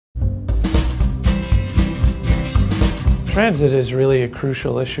Transit is really a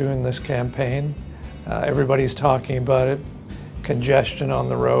crucial issue in this campaign. Everybody's talking about it. Congestion on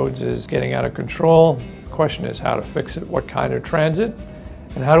the roads is getting out of control. The question is how to fix it, what kind of transit,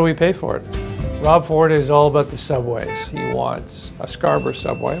 and how do we pay for it? Rob Ford is all about the subways. He wants a Scarborough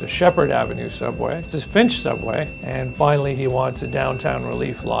subway, a Shepherd Avenue subway, a Finch subway, and finally he wants a downtown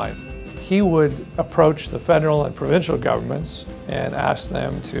relief line. He would approach the federal and provincial governments and ask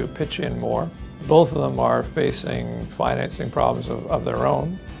them to pitch in more. Both of them are facing financing problems of their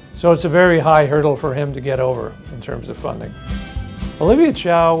own. So it's a very high hurdle for him to get over in terms of funding. Olivia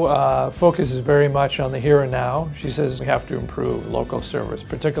Chow focuses very much on the here and now. She says we have to improve local service,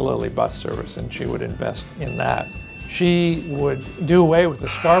 particularly bus service, and she would invest in that. She would do away with the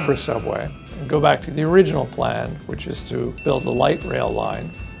Scarborough subway and go back to the original plan, which is to build a light rail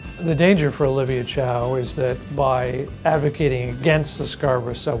line. The danger for Olivia Chow is that by advocating against the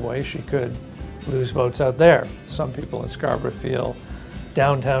Scarborough subway, she could lose votes out there. Some people in Scarborough feel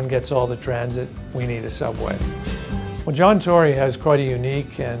downtown gets all the transit, we need a subway. Well, John Tory has quite a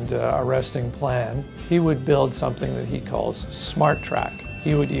unique and arresting plan. He would build something that he calls Smart Track.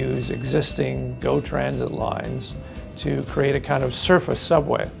 He would use existing GO Transit lines to create a kind of surface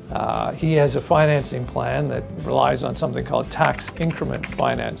subway. He has a financing plan that relies on something called tax increment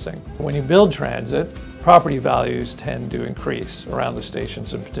financing. When you build transit, property values tend to increase around the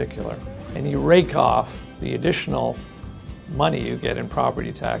stations in particular. And you rake off the additional money you get in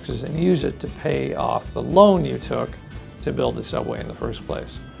property taxes and use it to pay off the loan you took to build the subway in the first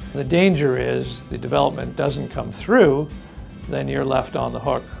place. The danger is the development doesn't come through, then you're left on the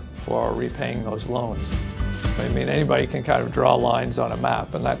hook for repaying those loans. I mean, anybody can kind of draw lines on a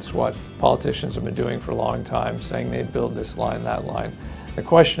map, and that's what politicians have been doing for a long time, saying they'd build this line, that line. The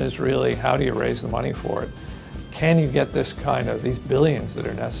question is really, how do you raise the money for it? Can you get this kind of, these billions that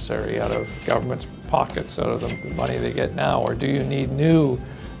are necessary out of government's pockets, out of the money they get now, or do you need new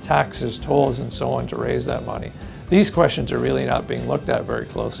taxes, tolls, and so on to raise that money? These questions are really not being looked at very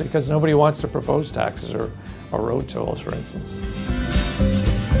closely because nobody wants to propose taxes or road tolls, for instance.